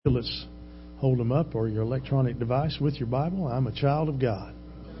Let's hold them up, or your electronic device with your Bible. I'm a child of God.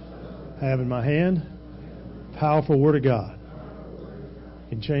 I have in my hand powerful Word of God.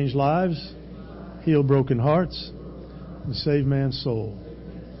 Can change lives, heal broken hearts, and save man's soul.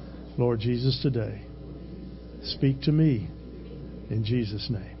 Lord Jesus, today, speak to me in Jesus'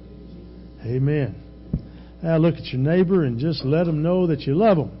 name. Amen. Now look at your neighbor and just let them know that you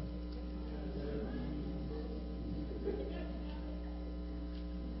love them.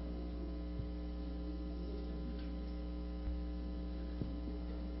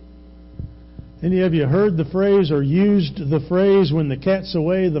 Any of you heard the phrase or used the phrase, when the cat's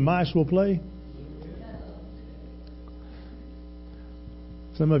away, the mice will play?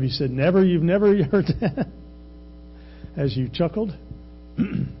 Some of you said never. You've never heard that? As you chuckled.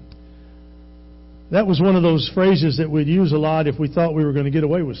 That was one of those phrases that we'd use a lot if we thought we were going to get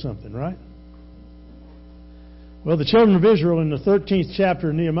away with something, right? Well, the children of Israel in the 13th chapter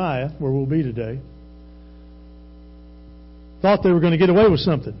of Nehemiah, where we'll be today, thought they were going to get away with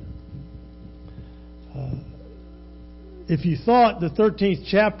something. If you thought the 13th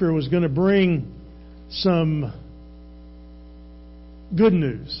chapter was going to bring some good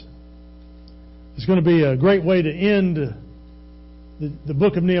news, it's going to be a great way to end the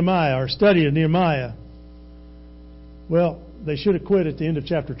book of Nehemiah, our study of Nehemiah. Well, they should have quit at the end of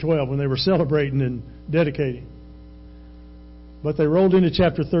chapter 12 when they were celebrating and dedicating. But they rolled into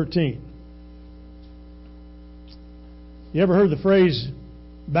chapter 13. You ever heard the phrase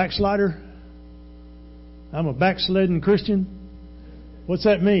backslider? I'm a backslidden Christian. What's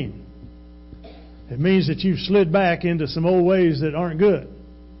that mean? It means that you've slid back into some old ways that aren't good.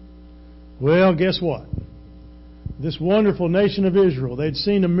 Well, guess what? This wonderful nation of Israel, they'd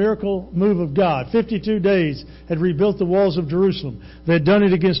seen a miracle move of God. 52 days had rebuilt the walls of Jerusalem. They'd done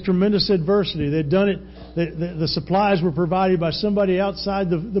it against tremendous adversity. They'd done it, the supplies were provided by somebody outside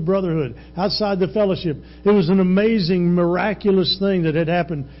the brotherhood, outside the fellowship. It was an amazing, miraculous thing that had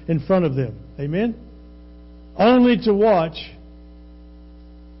happened in front of them. Amen? Only to watch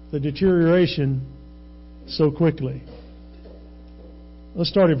the deterioration so quickly. Let's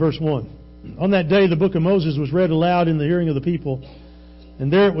start at verse 1. On that day, the book of Moses was read aloud in the hearing of the people,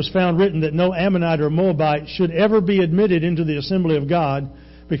 and there it was found written that no Ammonite or Moabite should ever be admitted into the assembly of God,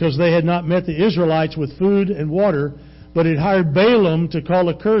 because they had not met the Israelites with food and water, but had hired Balaam to call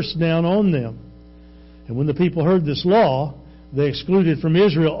a curse down on them. And when the people heard this law, they excluded from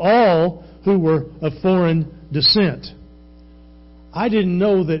Israel all who were of foreign descent. I didn't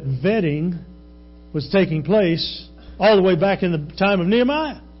know that vetting was taking place all the way back in the time of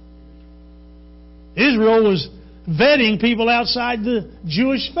Nehemiah. Israel was vetting people outside the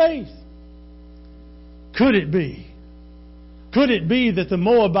Jewish faith. Could it be? Could it be that the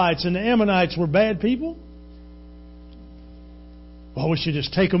Moabites and the Ammonites were bad people? Well, we should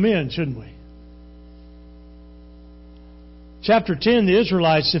just take them in, shouldn't we? Chapter 10, the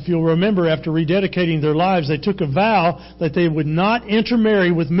Israelites, if you'll remember, after rededicating their lives, they took a vow that they would not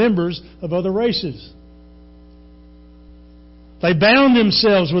intermarry with members of other races. They bound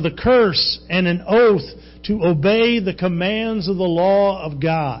themselves with a curse and an oath to obey the commands of the law of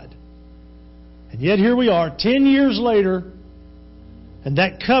God. And yet here we are, 10 years later, and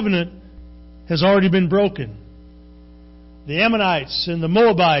that covenant has already been broken. The Ammonites and the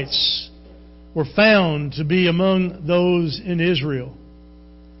Moabites were found to be among those in Israel.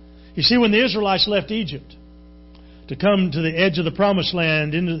 You see, when the Israelites left Egypt to come to the edge of the Promised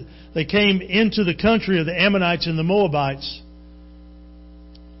Land, they came into the country of the Ammonites and the Moabites.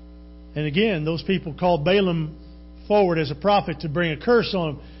 And again, those people called Balaam forward as a prophet to bring a curse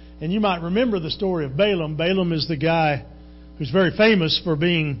on them. And you might remember the story of Balaam. Balaam is the guy who's very famous for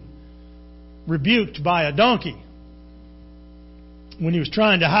being rebuked by a donkey. When he was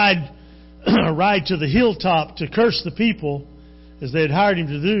trying to ride to the hilltop to curse the people, as they had hired him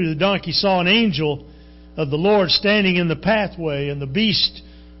to do, the donkey saw an angel of the Lord standing in the pathway, and the beast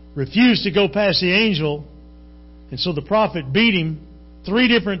refused to go past the angel. And so the prophet beat him 3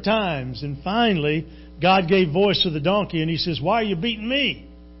 different times, and finally God gave voice to the donkey, and he says, "Why are you beating me?"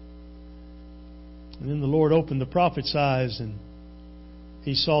 And then the Lord opened the prophet's eyes, and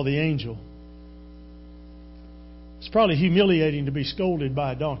he saw the angel. It's probably humiliating to be scolded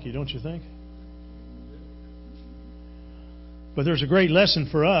by a donkey, don't you think? But there's a great lesson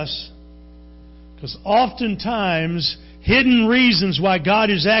for us, because oftentimes hidden reasons why God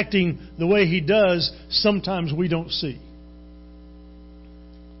is acting the way He does, sometimes we don't see.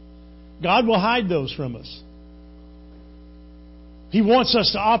 God will hide those from us. He wants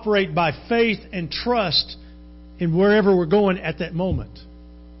us to operate by faith and trust in wherever we're going at that moment.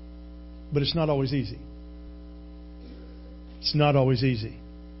 But it's not always easy. It's not always easy.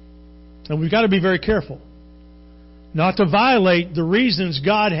 And we've got to be very careful not to violate the reasons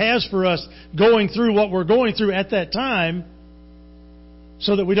God has for us going through what we're going through at that time,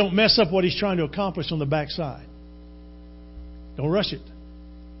 so that we don't mess up what He's trying to accomplish on the backside. Don't rush it.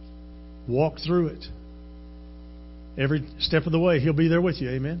 Walk through it. Every step of the way, He'll be there with you.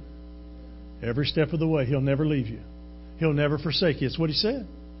 Amen? Every step of the way, He'll never leave you. He'll never forsake you. It's what He said.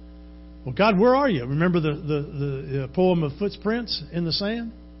 Well, God, where are you? Remember the poem of footprints in the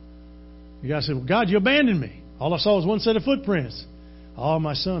sand? The guy said, well, God, you abandoned me. All I saw was one set of footprints. Oh,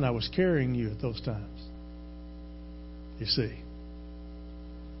 my son, I was carrying you at those times. You see.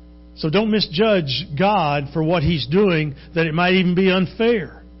 So don't misjudge God for what He's doing, that it might even be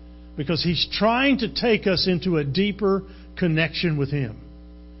unfair. Because He's trying to take us into a deeper connection with Him.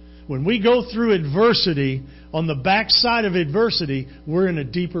 When we go through adversity, on the backside of adversity, we're in a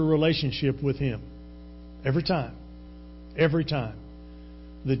deeper relationship with Him. Every time. Every time.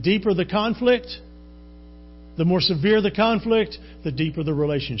 The deeper the conflict, the more severe the conflict, the deeper the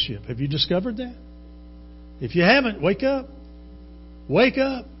relationship. Have you discovered that? If you haven't, wake up. Wake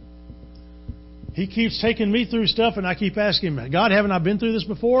up. He keeps taking me through stuff, and I keep asking Him, God, haven't I been through this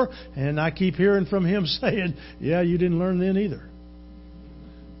before? And I keep hearing from Him saying, yeah, you didn't learn then either.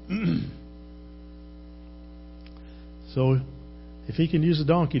 So, if He can use a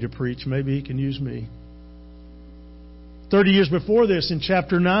donkey to preach, maybe He can use me. 30 years before this, in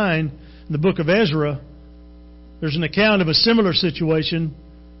chapter 9, in the book of Ezra, there's an account of a similar situation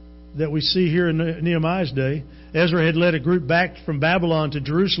that we see here in Nehemiah's day. Ezra had led a group back from Babylon to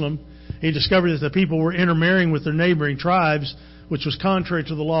Jerusalem. He discovered that the people were intermarrying with their neighboring tribes, which was contrary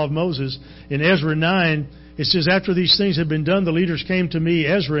to the law of Moses. In Ezra 9, it says, after these things had been done, the leaders came to me,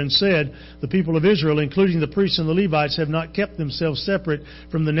 Ezra, and said, the people of Israel, including the priests and the Levites, have not kept themselves separate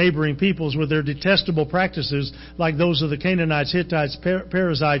from the neighboring peoples with their detestable practices, like those of the Canaanites, Hittites,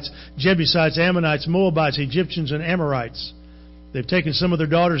 Perizzites, Jebusites, Ammonites, Moabites, Egyptians, and Amorites. They've taken some of their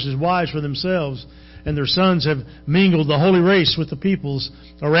daughters as wives for themselves, and their sons have mingled the holy race with the peoples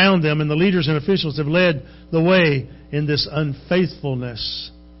around them, and the leaders and officials have led the way in this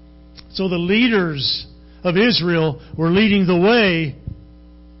unfaithfulness. So the leaders of Israel were leading the way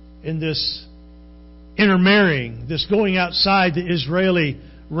in this intermarrying, this going outside the Israeli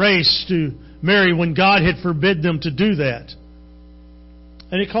race to marry when God had forbid them to do that.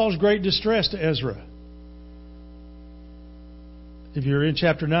 And it caused great distress to Ezra. If you're in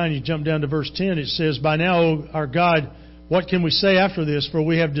chapter 9, you jump down to verse 10, it says, by now, O our God, what can we say after this? For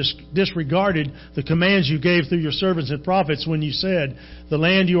we have disregarded the commands you gave through your servants and prophets when you said, the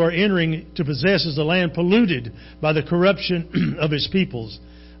land you are entering to possess is the land polluted by the corruption of its peoples.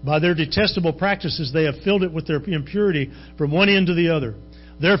 By their detestable practices they have filled it with their impurity from one end to the other.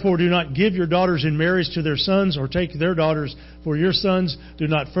 Therefore do not give your daughters in marriage to their sons, or take their daughters for your sons. Do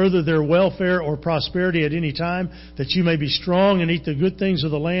not further their welfare or prosperity at any time, that you may be strong and eat the good things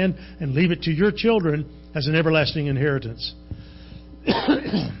of the land, and leave it to your children as an everlasting inheritance.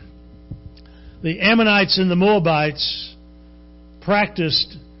 The Ammonites and the Moabites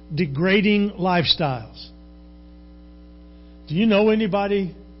practiced degrading lifestyles. Do you know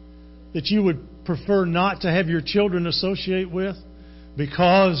anybody that you would prefer not to have your children associate with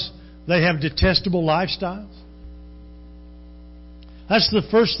because they have detestable lifestyles? That's the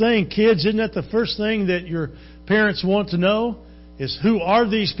first thing, kids. Isn't that the first thing that your parents want to know? Is who are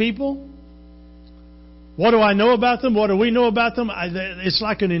these people? What do I know about them? What do we know about them? It's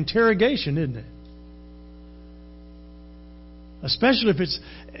like an interrogation, isn't it? Especially if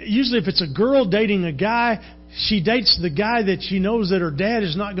it's a girl dating a guy, she dates the guy that she knows that her dad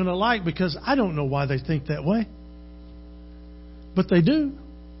is not going to like, because I don't know why they think that way. But they do.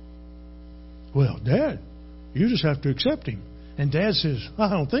 Well, Dad, you just have to accept him. And Dad says, I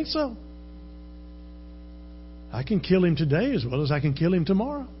don't think so. I can kill him today as well as I can kill him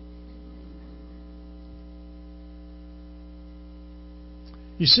tomorrow.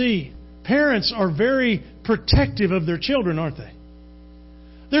 You see, parents are very protective of their children, aren't they?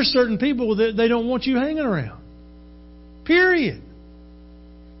 There's certain people that they don't want you hanging around. Period.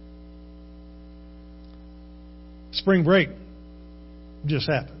 Spring break just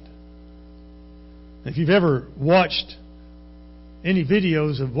happened. If you've ever watched any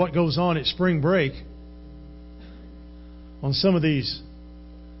videos of what goes on at spring break on some of these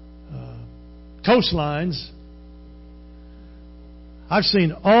coastlines, I've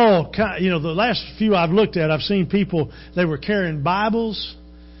seen all kind. The last few I've looked at, I've seen people. They were carrying Bibles.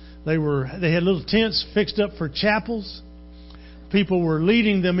 They had little tents fixed up for chapels. People were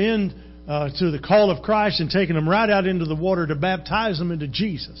leading them in to the call of Christ and taking them right out into the water to baptize them into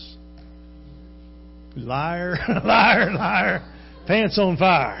Jesus. Liar, liar, liar. Pants on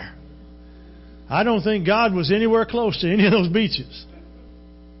fire. I don't think God was anywhere close to any of those beaches.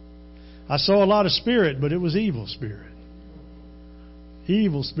 I saw a lot of spirit, but it was evil spirit.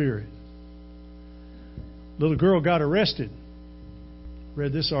 Evil spirit. Little girl got arrested.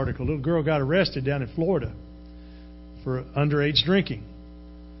 Read this article. Little girl got arrested down in Florida for underage drinking.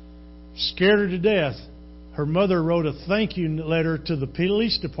 Scared her to death. Her mother wrote a thank you letter to the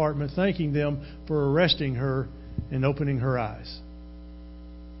police department thanking them for arresting her and opening her eyes.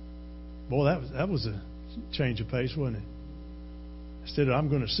 Boy, that was a change of pace, wasn't it? Instead of, I'm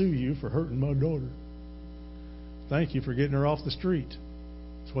going to sue you for hurting my daughter. Thank you for getting her off the street.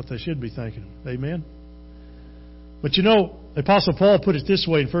 That's what they should be thanking them. Amen? But you know, the Apostle Paul put it this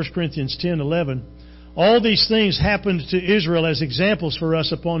way in 1 Corinthians 10:11. All these things happened to Israel as examples for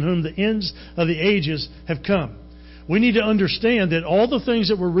us upon whom the ends of the ages have come. We need to understand that all the things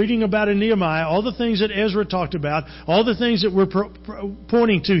that we're reading about in Nehemiah, all the things that Ezra talked about, all the things that we're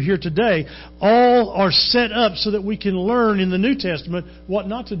pointing to here today, all are set up so that we can learn in the New Testament what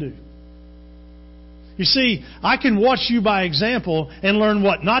not to do. You see, I can watch you by example and learn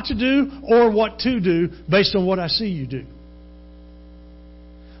what not to do or what to do based on what I see you do.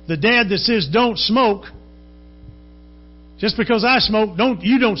 The dad that says don't smoke, just because I smoke,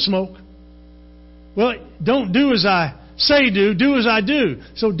 you don't smoke. Well, don't do as I say do as I do.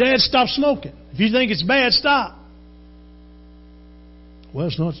 So Dad, stop smoking. If you think it's bad, stop. Well,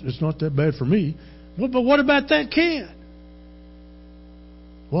 it's not that bad for me. Well, but what about that kid?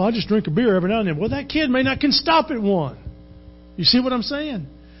 Well, I just drink a beer every now and then. Well, that kid may not can stop at one. You see what I'm saying?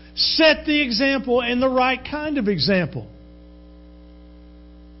 Set the example and the right kind of example.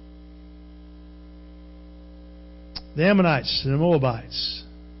 The Ammonites and the Moabites.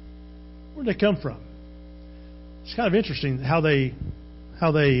 Where did they come from? It's kind of interesting how they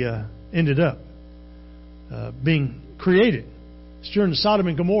ended up being created. It's during the Sodom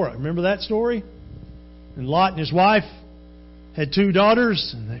and Gomorrah. Remember that story? And Lot and his wife had 2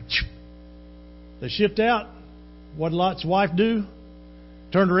 daughters, and they shipped out. What did Lot's wife do?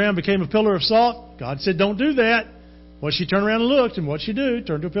 Turned around, became a pillar of salt. God said, "Don't do that." Well, she turned around and looked, and what she do?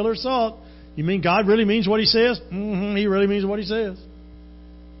 Turned to a pillar of salt. You mean God really means what He says? Mm-hmm, He really means what He says.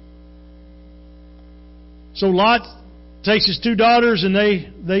 So Lot takes his 2 daughters and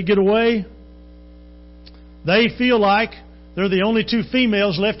they get away. They feel like they're the only 2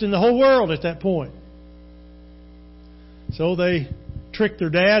 females left in the whole world at that point. So they tricked their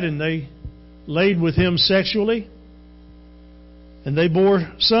dad and they laid with him sexually. And they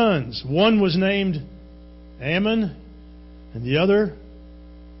bore sons. One was named Ammon and the other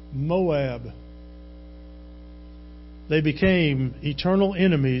Moab. They became eternal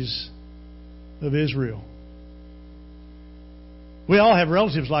enemies of Israel. We all have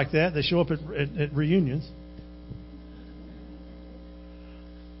relatives like that. They show up at reunions.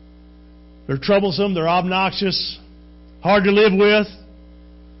 They're troublesome. They're obnoxious. Hard to live with.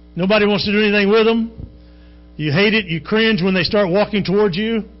 Nobody wants to do anything with them. You hate it. You cringe when they start walking towards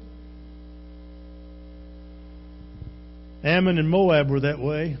you. Ammon and Moab were that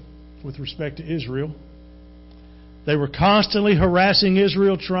way with respect to Israel. They were constantly harassing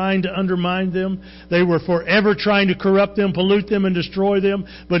Israel, trying to undermine them. They were forever trying to corrupt them, pollute them, and destroy them.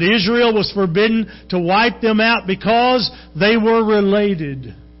 But Israel was forbidden to wipe them out because they were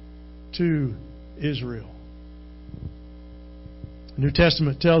related to Israel. The New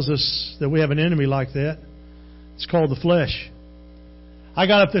Testament tells us that we have an enemy like that. It's called the flesh. I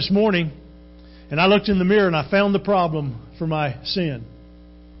got up this morning and I looked in the mirror and I found the problem for my sin.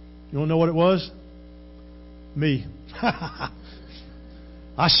 You want to know what it was? Me. I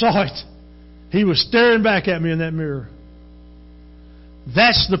saw it. He was staring back at me in that mirror.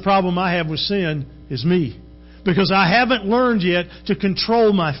 That's the problem I have with sin, is me. Because I haven't learned yet to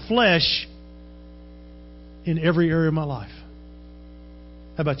control my flesh in every area of my life.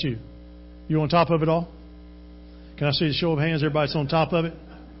 How about you? You on top of it all? Can I see the show of hands? Everybody's on top of it?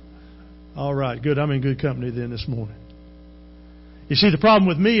 All right, good. I'm in good company then this morning. You see, the problem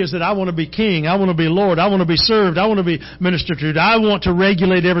with me is that I want to be king. I want to be Lord. I want to be served. I want to be ministered to. I want to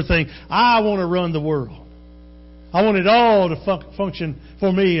regulate everything. I want to run the world. I want it all to function for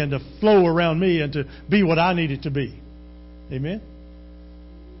me and to flow around me and to be what I need it to be. Amen?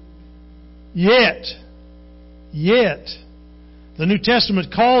 Yet, the New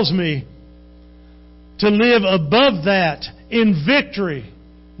Testament calls me to live above that in victory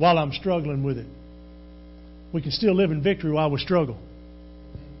while I'm struggling with it. We can still live in victory while we struggle.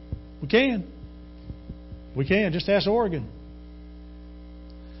 We can. We can. Just ask Oregon.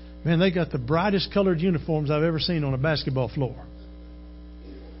 Man, they got the brightest colored uniforms I've ever seen on a basketball floor.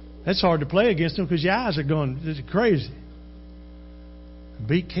 That's hard to play against them because your eyes are going crazy.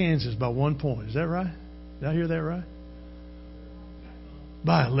 beat Kansas by 1 point. Is that right? Did I hear that right?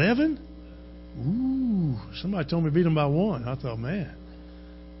 By 11? Ooh, somebody told me beat them by 1. I thought, man,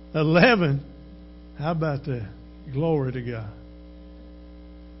 11. How about that? Glory to God.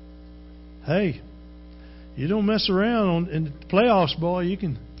 Hey, you don't mess around in the playoffs, boy. You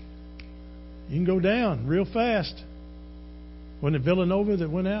can go down real fast. Wasn't it Villanova that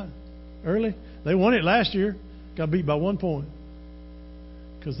went out early? They won it last year. Got beat by 1 point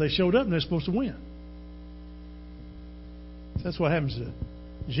because they showed up and they're supposed to win. That's what happens to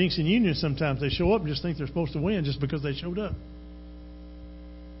Jinx and Union sometimes. They show up and just think they're supposed to win just because they showed up.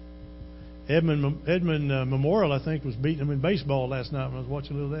 Edmond Memorial, I think, was beating them in baseball last night when I was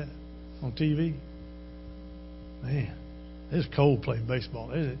watching a little of that on TV. Man, it was cold playing baseball.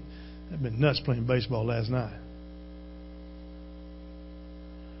 They've been nuts playing baseball last night.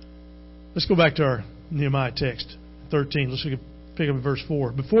 Let's go back to our Nehemiah text, 13. Let's pick up at verse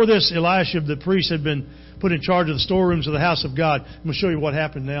 4. Before this, Eliashib the priest had been put in charge of the storerooms of the house of God. I'm going to show you what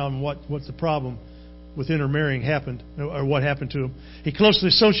happened now and what the problem with intermarrying happened, or what happened to him. He closely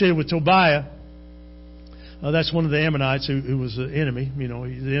associated with Tobiah. That's one of the Ammonites who was an enemy,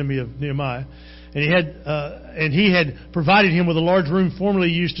 the enemy of Nehemiah. And he had provided him with a large room formerly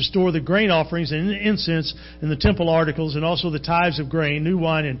used to store the grain offerings and incense and the temple articles, and also the tithes of grain, new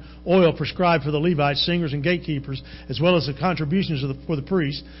wine, and oil prescribed for the Levites, singers, and gatekeepers, as well as the contributions for the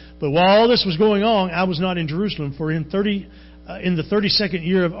priests. But while all this was going on, I was not in Jerusalem, for in the 32nd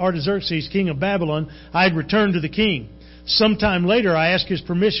year of Artaxerxes, king of Babylon, I had returned to the king. Sometime later, I asked his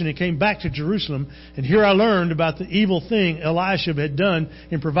permission and came back to Jerusalem, and here I learned about the evil thing Eliashib had done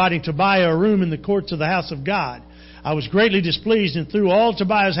in providing Tobiah a room in the courts of the house of God. I was greatly displeased and threw all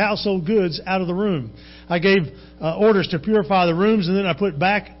Tobiah's household goods out of the room. I gave orders to purify the rooms, and then I put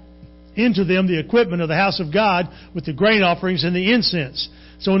back into them the equipment of the house of God with the grain offerings and the incense.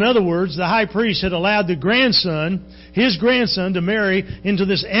 So in other words, the high priest had allowed his grandson, to marry into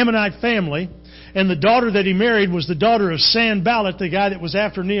this Ammonite family. And the daughter that he married was the daughter of Sanballat, the guy that was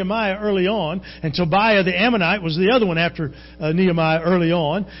after Nehemiah early on. And Tobiah the Ammonite was the other one after Nehemiah early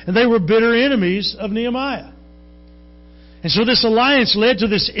on. And they were bitter enemies of Nehemiah. And so this alliance led to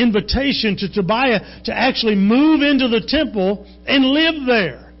this invitation to Tobiah to actually move into the temple and live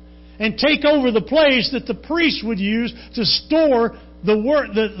there. And take over the place that the priests would use to store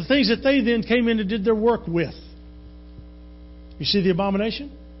the things that they then came in and did their work with. You see the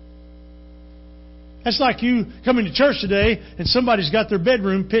abomination? That's like you coming to church today and somebody's got their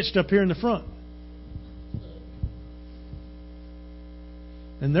bedroom pitched up here in the front.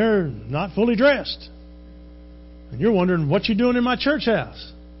 And they're not fully dressed. And you're wondering, what you doing in my church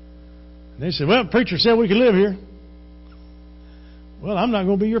house? And they say, well, the preacher said we could live here. Well, I'm not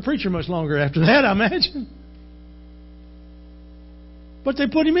going to be your preacher much longer after that, I imagine. But they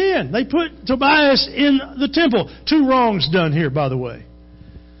put him in. They put Tobias in the temple. 2 wrongs done here, by the way.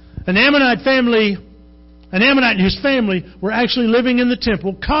 An Ammonite and his family were actually living in the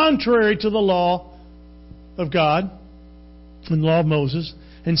temple contrary to the law of God and the law of Moses.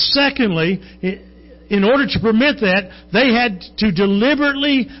 And secondly, in order to permit that, they had to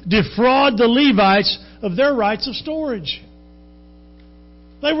deliberately defraud the Levites of their rights of storage.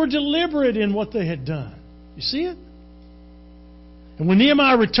 They were deliberate in what they had done. You see it? And when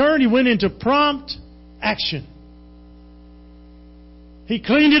Nehemiah returned, he went into prompt action. He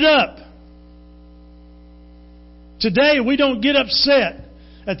cleaned it up. Today, we don't get upset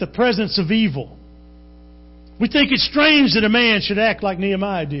at the presence of evil. We think it's strange that a man should act like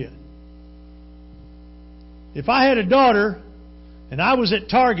Nehemiah did. If I had a daughter and I was at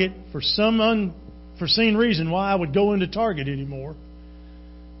Target for some unforeseen reason why I would go into Target anymore,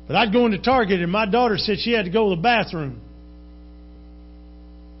 but I'd go into Target and my daughter said she had to go to the bathroom,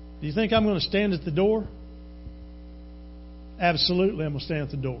 do you think I'm going to stand at the door? Absolutely, I'm going to stand at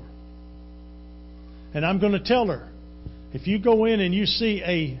the door. And I'm going to tell her, if you go in and you see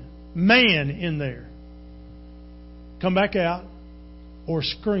a man in there, come back out or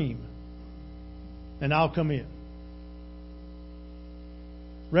scream, and I'll come in.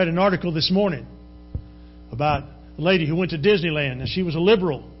 Read an article this morning about a lady who went to Disneyland, and she was a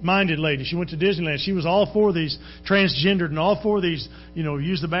liberal-minded lady. She went to Disneyland. She was all for these transgendered and all for these,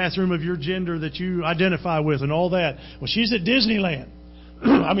 use the bathroom of your gender that you identify with and all that. Well, she's at Disneyland.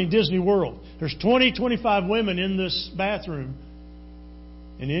 Disney World. There's 25 women in this bathroom,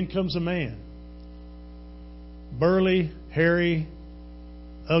 and in comes a man. Burly, hairy,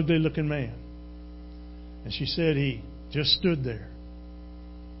 ugly-looking man. And she said he just stood there.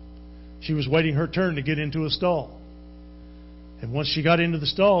 She was waiting her turn to get into a stall. And once she got into the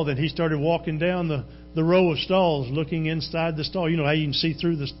stall, then he started walking down the row of stalls, looking inside the stall. You know how you can see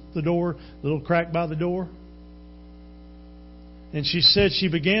through the door, the little crack by the door? And she said she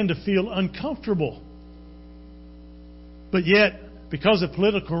began to feel uncomfortable. But yet, because of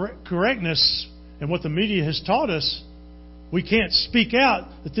political correctness and what the media has taught us, we can't speak out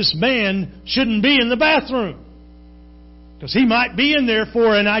that this man shouldn't be in the bathroom. Because he might be in there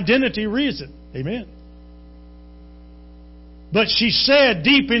for an identity reason. Amen. But she said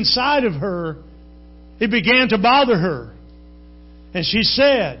deep inside of her, it began to bother her. And she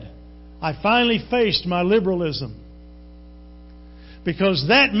said, I finally faced my liberalism. Because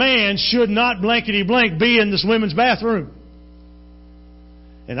that man should not blankety blank be in this women's bathroom.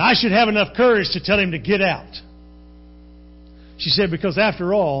 And I should have enough courage to tell him to get out. She said, because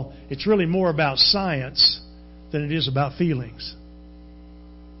after all, it's really more about science than it is about feelings.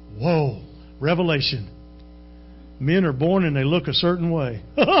 Whoa, revelation. Men are born and they look a certain way.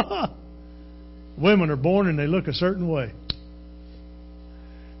 Women are born and they look a certain way.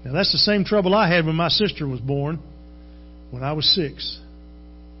 Now that's the same trouble I had when my sister was born when I was 6.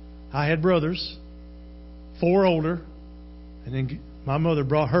 I had brothers, 4 older, and then my mother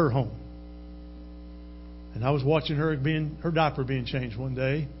brought her home. And I was watching her diaper being changed one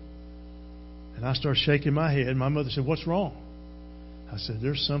day. And I started shaking my head. My mother said, what's wrong? I said,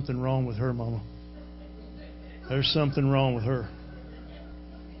 there's something wrong with her, Mama. There's something wrong with her.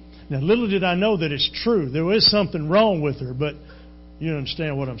 Now, little did I know that it's true. There is something wrong with her, but you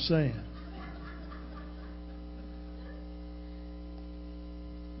understand what I'm saying.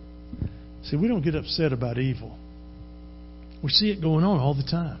 See, we don't get upset about evil. We see it going on all the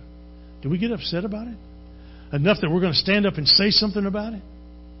time. Do we get upset about it? Enough that we're going to stand up and say something about it?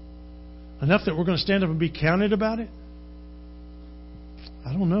 Enough that we're going to stand up and be counted about it?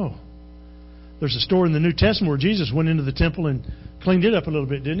 I don't know. There's a story in the New Testament where Jesus went into the temple and cleaned it up a little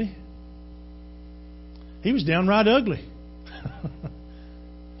bit, didn't he? He was downright ugly.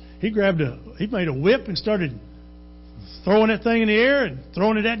 He made a whip and started throwing that thing in the air and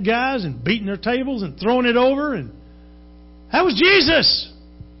throwing it at guys and beating their tables and throwing it over. And that was Jesus.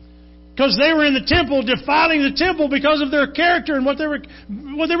 Because they were in the temple, defiling the temple because of their character and what they were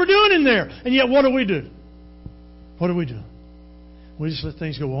doing in there. And yet, what do? What do? We just let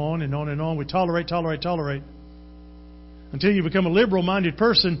things go on and on and on. We tolerate. Until you become a liberal-minded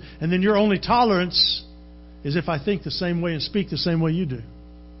person, and then your only tolerance is if I think the same way and speak the same way you do.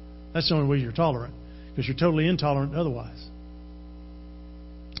 That's the only way you're tolerant. Because you're totally intolerant otherwise.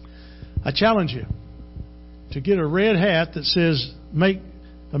 I challenge you to get a red hat that says, make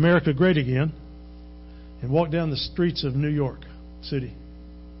America great again, and walk down the streets of New York City.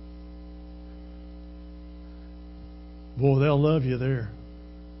 Boy, they'll love you there.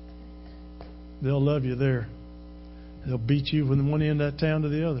 They'll love you there. They'll beat you from one end of that town to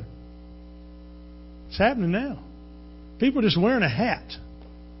the other. It's happening now. People are just wearing a hat,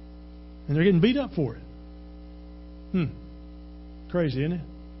 and they're getting beat up for it. Crazy, isn't it?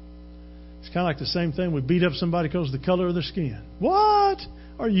 It's kind of like the same thing. We beat up somebody because of the color of their skin. What?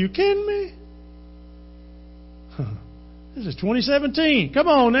 Are you kidding me? This is 2017. Come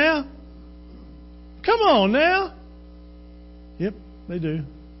on now. Yep, they do.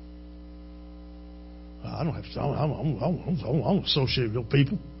 I don't have to. I don't associate with those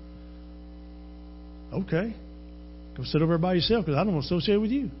people. Okay. Go sit over by yourself because I don't associate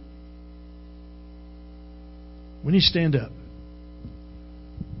with you. We need to stand up.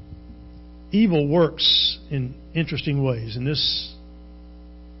 Evil works in interesting ways, and this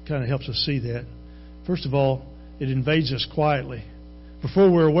kind of helps us see that. First of all, it invades us quietly.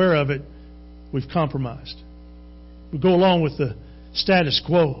 Before we're aware of it, we've compromised. We go along with the status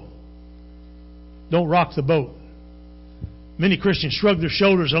quo. Don't rock the boat. Many Christians shrug their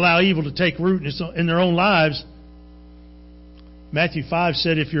shoulders, allow evil to take root in their own lives. Matthew 5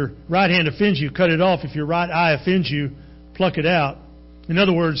 said, if your right hand offends you, cut it off. If your right eye offends you, pluck it out. In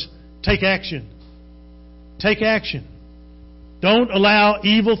other words, take action. Take action. Don't allow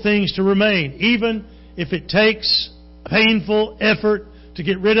evil things to remain. Even if it takes painful effort to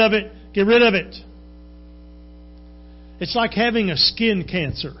get rid of it, get rid of it. It's like having a skin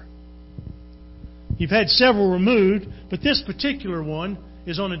cancer. You've had several removed, but this particular one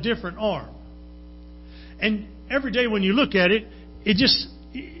is on a different arm. And every day when you look at it, it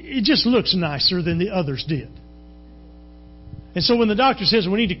just looks nicer than the others did. And so when the doctor says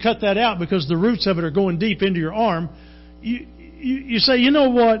we need to cut that out because the roots of it are going deep into your arm, you say, you know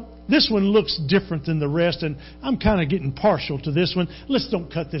what? This one looks different than the rest, and I'm kind of getting partial to this one. Let's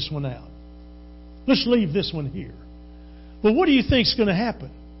don't cut this one out. Let's leave this one here. Well, what do you think is going to happen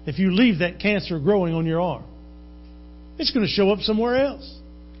if you leave that cancer growing on your arm? It's going to show up somewhere else,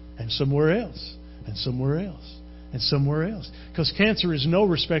 and somewhere else, and somewhere else, and somewhere else. Because cancer is no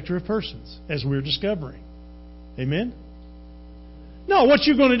respecter of persons, as we're discovering. Amen? No, what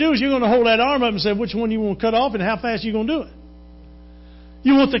you're going to do is you're going to hold that arm up and say which one you want to cut off and how fast you're going to do it.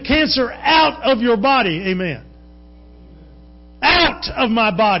 You want the cancer out of your body. Amen. Out of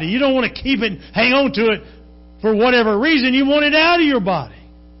my body. You don't want to keep it, hang on to it for whatever reason. You want it out of your body.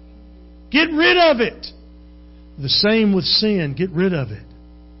 Get rid of it. The same with sin. Get rid of it.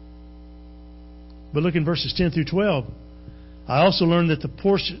 But look in verses 10 through 12. I also learned that the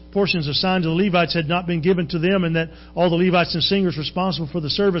portions assigned to the Levites had not been given to them, and that all the Levites and singers responsible for the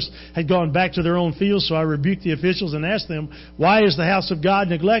service had gone back to their own fields. So I rebuked the officials and asked them, why is the house of God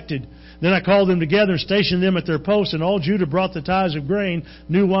neglected? Then I called them together and stationed them at their posts, and all Judah brought the tithes of grain,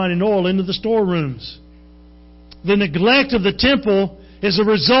 new wine, and oil into the storerooms. The neglect of the temple is a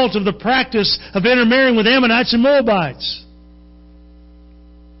result of the practice of intermarrying with Ammonites and Moabites.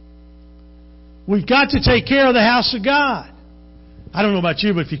 We've got to take care of the house of God. I don't know about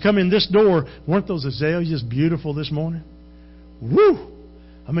you, but if you come in this door, weren't those azaleas beautiful this morning? Woo!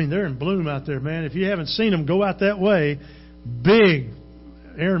 I mean, they're in bloom out there, man. If you haven't seen them, go out that way. Big.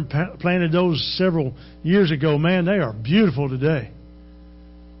 Aaron planted those several years ago. Man, they are beautiful today.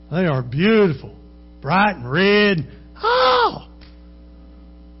 They are beautiful. Bright and red. Oh!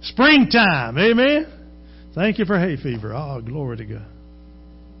 Springtime. Amen? Thank you for hay fever. Oh, glory to God.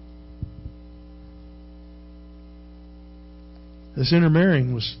 This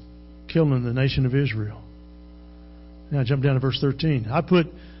intermarrying was killing the nation of Israel. Now jump down to verse 13. I put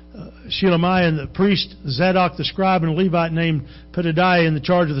Shelemiah and the priest, Zadok the scribe, and a Levite named Pedadiah in the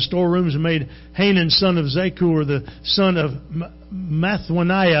charge of the storerooms, and made Hanan son of Zakur, the son of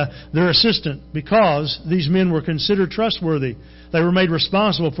Mathwaniah, their assistant, because these men were considered trustworthy. They were made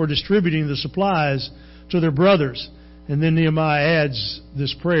responsible for distributing the supplies to their brothers. And then Nehemiah adds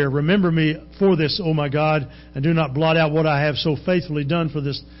this prayer, remember me for this, O my God, and do not blot out what I have so faithfully done for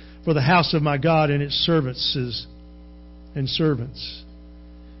the house of my God and its servants.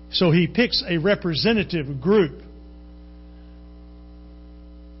 So he picks a representative group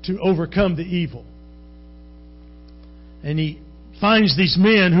to overcome the evil. And he finds these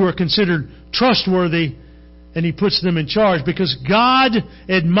men who are considered trustworthy, and he puts them in charge, because God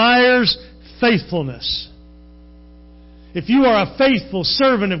admires faithfulness. If you are a faithful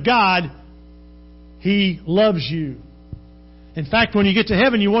servant of God, He loves you. In fact, when you get to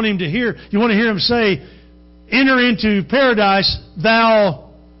heaven, you want to hear Him say, enter into paradise,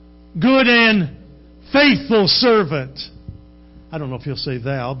 thou good and faithful servant. I don't know if He'll say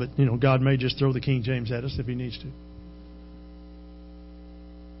thou, but God may just throw the King James at us if He needs to.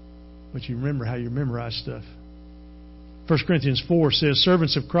 But you remember how you memorize stuff. 1 Corinthians 4 says,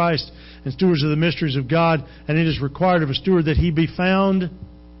 servants of Christ and stewards of the mysteries of God, and it is required of a steward that he be found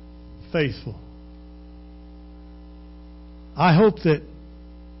faithful. I hope that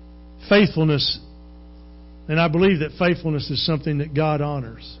faithfulness, and I believe that faithfulness is something that God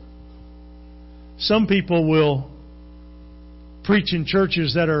honors. Some people will preach in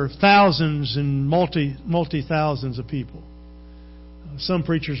churches that are thousands and multi-thousands of people. Some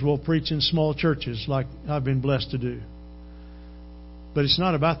preachers will preach in small churches like I've been blessed to do. But it's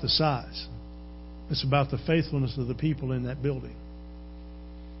not about the size. It's about the faithfulness of the people in that building.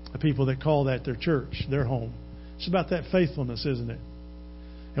 The people that call that their church, their home. It's about that faithfulness, isn't it?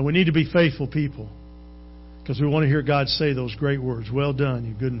 And we need to be faithful people, because we want to hear God say those great words, well done,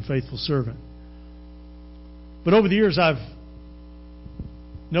 you good and faithful servant. But over the years, I've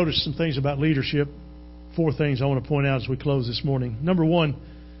noticed some things about leadership. 4 things I want to point out as we close this morning. Number 1,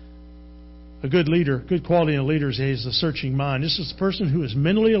 a good leader, good quality in a leader is a searching mind. This is the person who is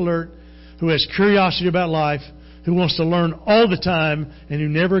mentally alert, who has curiosity about life, who wants to learn all the time, and who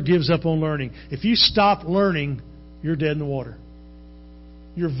never gives up on learning. If you stop learning, you're dead in the water.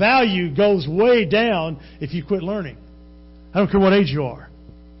 Your value goes way down if you quit learning. I don't care what age you are.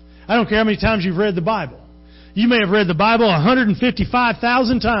 I don't care how many times you've read the Bible. You may have read the Bible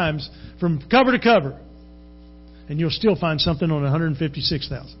 155,000 times from cover to cover, and you'll still find something on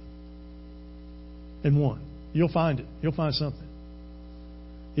 156,000. And 1. You'll find it. You'll find something.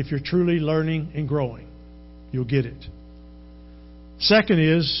 If you're truly learning and growing, you'll get it. Second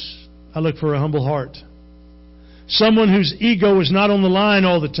is, I look for a humble heart. Someone whose ego is not on the line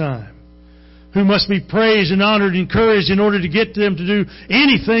all the time. Who must be praised and honored and encouraged in order to get them to do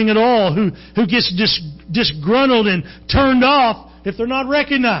anything at all. Who gets disgruntled and turned off if they're not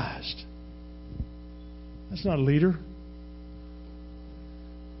recognized. That's not a leader.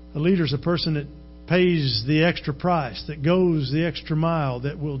 A leader is a person that pays the extra price, that goes the extra mile,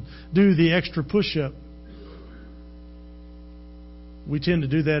 that will do the extra push-up. We tend to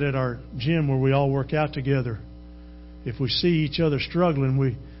do that at our gym where we all work out together. If we see each other struggling,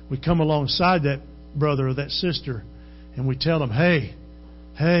 we come alongside that brother or that sister and we tell them, hey,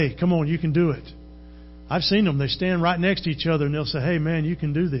 come on, you can do it. I've seen them. They stand right next to each other and they'll say, hey, man, you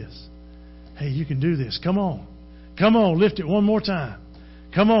can do this. Hey, you can do this. Come on. Come on, lift it one more time.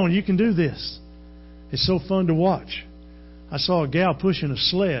 Come on, you can do this. It's so fun to watch. I saw a gal pushing a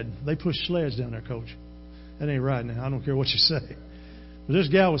sled. They push sleds down there, Coach. That ain't right now. I don't care what you say. But this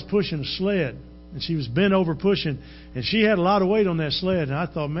gal was pushing a sled, and she was bent over pushing, and she had a lot of weight on that sled. And I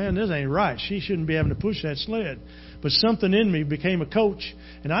thought, man, this ain't right. She shouldn't be having to push that sled. But something in me became a coach,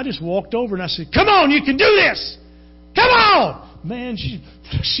 and I just walked over and I said, come on, you can do this. Come on. Man,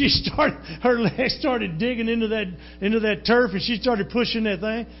 she started, her legs started digging into that turf, and she started pushing that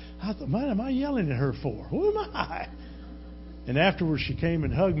thing. I thought, man, am I yelling at her for? Who am I? And afterwards, she came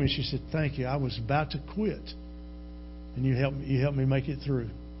and hugged me. She said, thank you. I was about to quit, and you helped me make it through.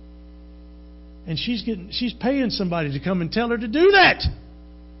 And she's paying somebody to come and tell her to do that.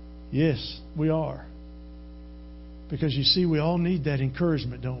 Yes, we are. Because you see, we all need that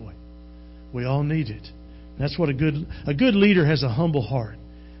encouragement, don't we? We all need it. That's what a good leader has, a humble heart.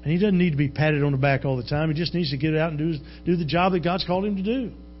 And he doesn't need to be patted on the back all the time. He just needs to get out and do the job that God's called him to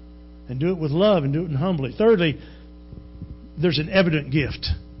do. And do it with love and do it humbly. Thirdly, there's an evident gift.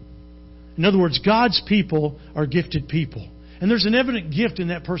 In other words, God's people are gifted people. And there's an evident gift in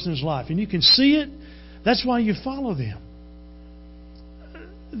that person's life. And you can see it. That's why you follow them.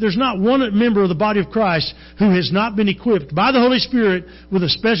 There's not one member of the body of Christ who has not been equipped by the Holy Spirit with a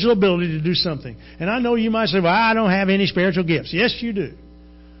special ability to do something. And I know you might say, well, I don't have any spiritual gifts. Yes, you do.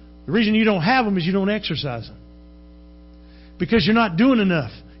 The reason you don't have them is you don't exercise them. Because you're not doing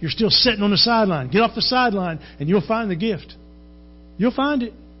enough. You're still sitting on the sideline. Get off the sideline and you'll find the gift. You'll find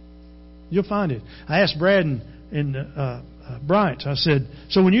it. You'll find it. I asked Brad and Bryant, I said,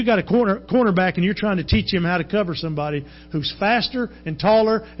 so when you got a cornerback and you're trying to teach him how to cover somebody who's faster and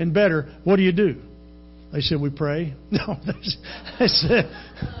taller and better, what do? They said, we pray. No, they said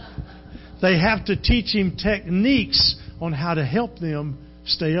they have to teach him techniques on how to help them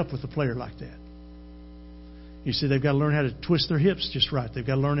stay up with a player like that. You see, they've got to learn how to twist their hips just right. They've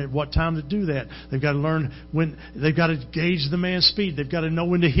got to learn at what time to do that. They've got to learn when they've got to gauge the man's speed. They've got to know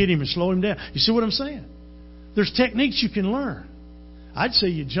when to hit him and slow him down. You see what I'm saying? There's techniques you can learn. I'd say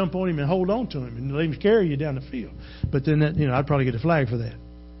you jump on him and hold on to him and let him carry you down the field. But then I'd probably get a flag for that.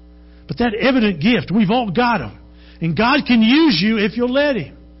 But that evident gift, we've all got them. And God can use you if you'll let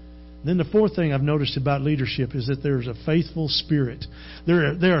Him. Then the fourth thing I've noticed about leadership is that there's a faithful spirit.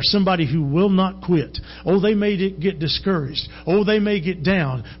 There are somebody who will not quit. Oh, they may get discouraged. Oh, they may get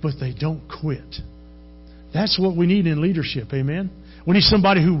down, but they don't quit. That's what we need in leadership, amen? We need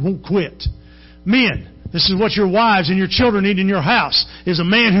somebody who won't quit. Men, this is what your wives and your children need in your house, is a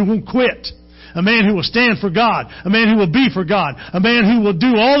man who won't quit. A man who will stand for God. A man who will be for God. A man who will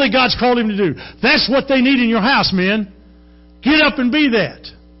do all that God's called him to do. That's what they need in your house, men. Get up and be that.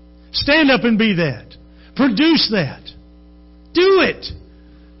 Stand up and be that. Produce that. Do it.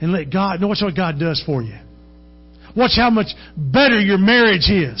 And let God know what God does for you. Watch how much better your marriage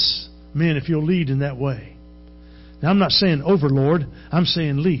is, men, if you'll lead in that way. Now, I'm not saying overlord. I'm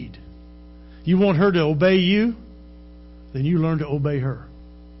saying lead. You want her to obey you? Then you learn to obey her.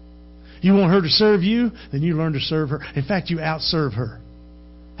 You want her to serve you? Then you learn to serve her. In fact, you outserve her.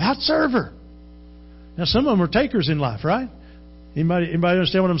 Outserve her. Now, some of them are takers in life, right? Anybody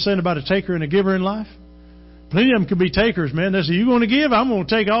understand what I'm saying about a taker and a giver in life? Plenty of them can be takers, man. They say, you going to give? I'm going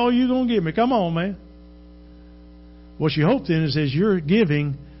to take all you're going to give me. Come on, man. What you hope then is as you're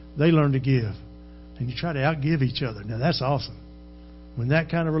giving, they learn to give. And you try to outgive each other. Now, that's awesome. When that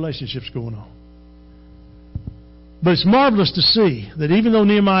kind of relationship's going on. But it's marvelous to see that even though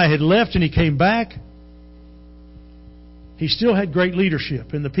Nehemiah had left and he came back, he still had great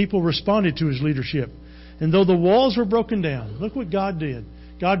leadership. And the people responded to his leadership. And though the walls were broken down, look what God did.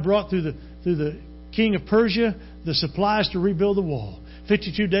 God brought through the king of Persia the supplies to rebuild the wall.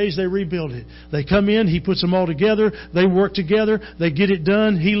 52 days they rebuild it. They come in, he puts them all together, they work together, they get it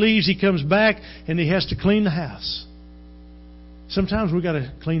done, he leaves, he comes back, and he has to clean the house. Sometimes we've got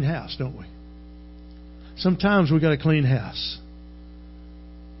to clean house, don't we? Sometimes we've got to clean house.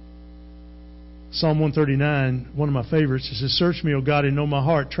 Psalm 139, one of my favorites, it says, search me, O God, and know my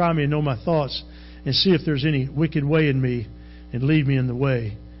heart. Try me and know my thoughts, and see if there's any wicked way in me, and lead me in the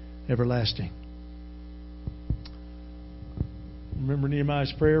way everlasting. Remember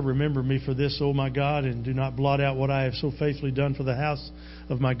Nehemiah's prayer, remember me for this, O my God, and do not blot out what I have so faithfully done for the house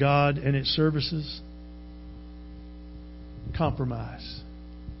of my God and its services. Compromise.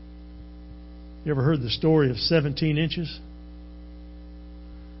 You ever heard the story of 17 inches?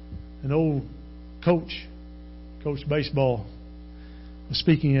 an old coach baseball, was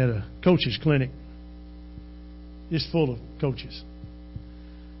speaking at a coach's clinic, just full of coaches.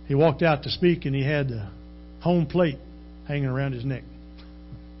 He walked out to speak, and he had the home plate hanging around his neck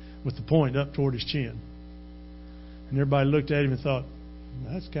with the point up toward his chin. And everybody looked at him and thought,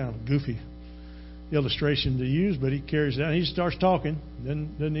 that's kind of a goofy illustration to use, but he carries it out. He starts talking,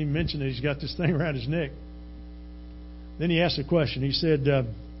 then doesn't even mention that he's got this thing around his neck. Then he asked a question. He said,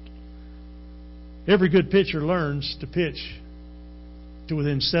 every good pitcher learns to pitch to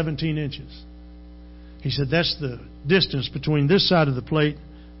within 17 inches. He said that's the distance between this side of the plate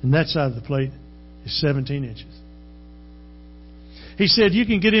and that side of the plate is 17 inches. He said you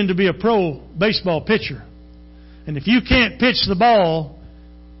can get in to be a pro baseball pitcher, and if you can't pitch the ball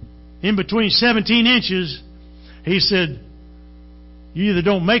in between 17 inches, he said, you either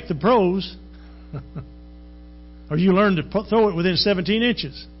don't make the pros or you learn to throw it within 17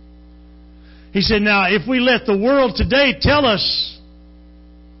 inches. He said, now, if we let the world today tell us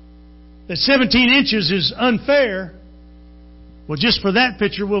that 17 inches is unfair, well, just for that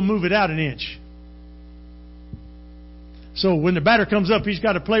pitcher, we'll move it out an inch. So when the batter comes up, he's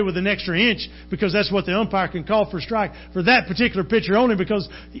got to play with an extra inch because that's what the umpire can call for a strike for that particular pitcher only because,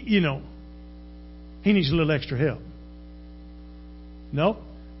 he needs a little extra help. No,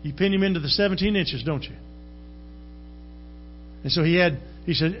 you pin him into the 17 inches, don't you? And so he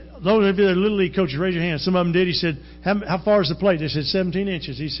said, those of you that are Little League coaches, raise your hand. Some of them did. He said, how far is the plate? They said 17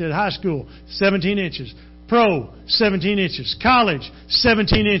 inches. He said, high school, 17 inches. Pro, 17 inches. College,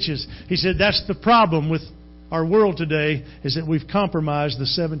 17 inches. He said, that's the problem with our world today, is that we've compromised the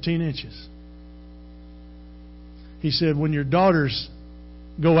 17 inches. He said, when your daughters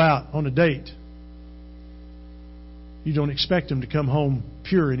go out on a date, you don't expect them to come home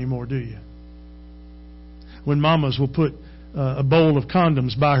pure anymore, do you? When mamas will put a bowl of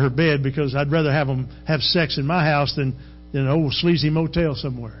condoms by her bed because I'd rather have them have sex in my house than an old sleazy motel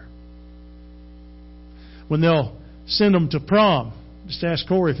somewhere. When they'll send them to prom, just ask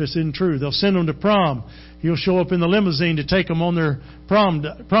Corey if it's isn't true. They'll send them to prom. He'll show up in the limousine to take them on their prom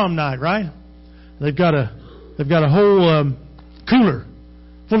night, right? They've got a whole cooler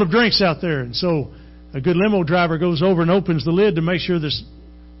full of drinks out there, and so a good limo driver goes over and opens the lid to make sure there's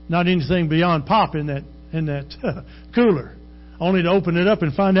not anything beyond pop in that cooler, only to open it up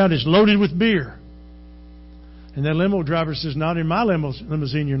and find out it's loaded with beer. And that limo driver says, not in my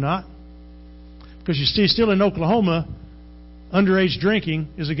limousine, you're not. Because you see, still in Oklahoma, underage drinking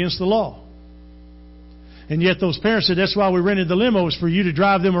is against the law. And yet those parents said, that's why we rented the limos, for you to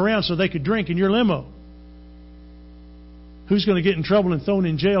drive them around so they could drink in your limo. Who's going to get in trouble and thrown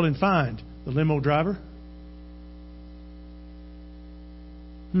in jail and fined? The limo driver?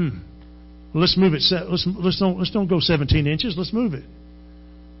 Well, let's move it. Let's don't go 17 inches. Let's move it.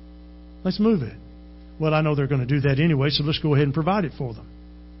 Let's move it. Well, I know they're going to do that anyway, so let's go ahead and provide it for them.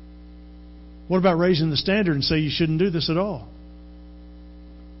 What about raising the standard and say you shouldn't do this at all?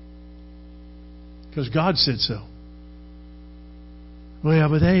 Because God said so. Well, yeah,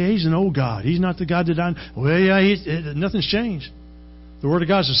 but hey, He's an old God. He's not the God that I... Well, yeah, nothing's changed. The Word of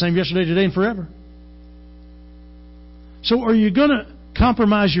God's the same yesterday, today, and forever. So are you going to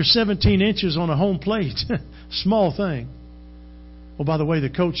compromise your 17 inches on a home plate? Small thing. Well, by the way, the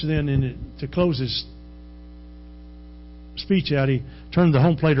coach then, to close his speech out, he turned the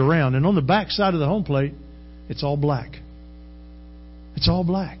home plate around. And on the back side of the home plate, it's all black. It's all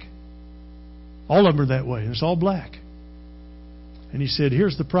black. All of them are that way. And it's all black. And he said,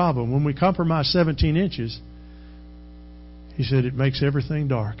 here's the problem. When we compromise 17 inches, he said, it makes everything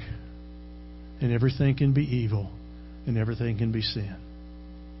dark. And everything can be evil. And everything can be sin.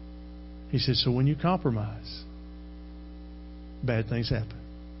 He said, so when you compromise, bad things happen.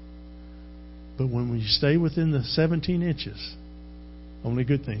 But when you stay within the 17 inches, only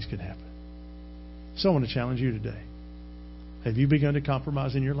good things can happen. So I want to challenge you today. Have you begun to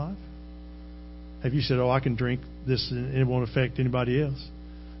compromise in your life? Have you said, I can drink this and it won't affect anybody else?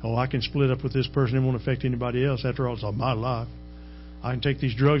 I can split up with this person and it won't affect anybody else. After all, it's all my life. I can take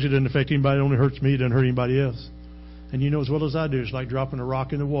these drugs, it doesn't affect anybody, it only hurts me, it doesn't hurt anybody else. And you know as well as I do, it's like dropping a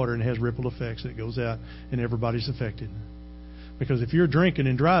rock in the water and it has ripple effects. It goes out and everybody's affected. Because if you're drinking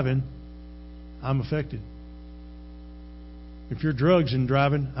and driving, I'm affected. If you're drugs and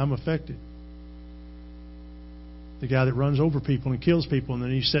driving, I'm affected. The guy that runs over people and kills people, and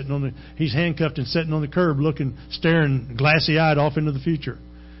then he's handcuffed and sitting on the curb, staring glassy-eyed off into the future,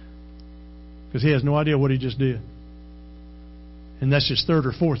 because he has no idea what he just did, and that's his third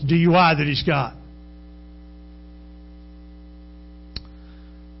or fourth DUI that he's got.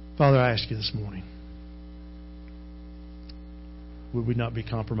 Father, I ask you this morning, would we not be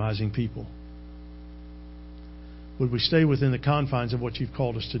compromising people? Would we stay within the confines of what You've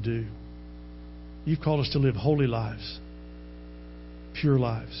called us to do? You've called us to live holy lives, pure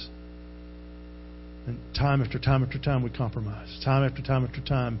lives. And time after time after time we compromise. Time after time after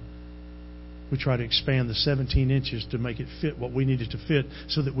time we try to expand the 17 inches to make it fit what we need it to fit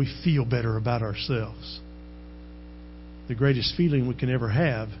so that we feel better about ourselves. The greatest feeling we can ever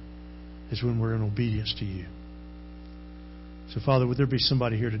have is when we're in obedience to You. So, Father, would there be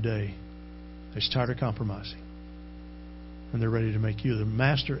somebody here today that's tired of compromising and they're ready to make You the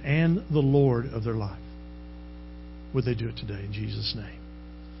master and the Lord of their life? Would they do it today in Jesus' name?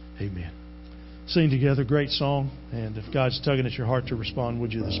 Amen. Sing together, great song. And if God's tugging at your heart to respond,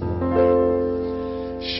 would you this morning?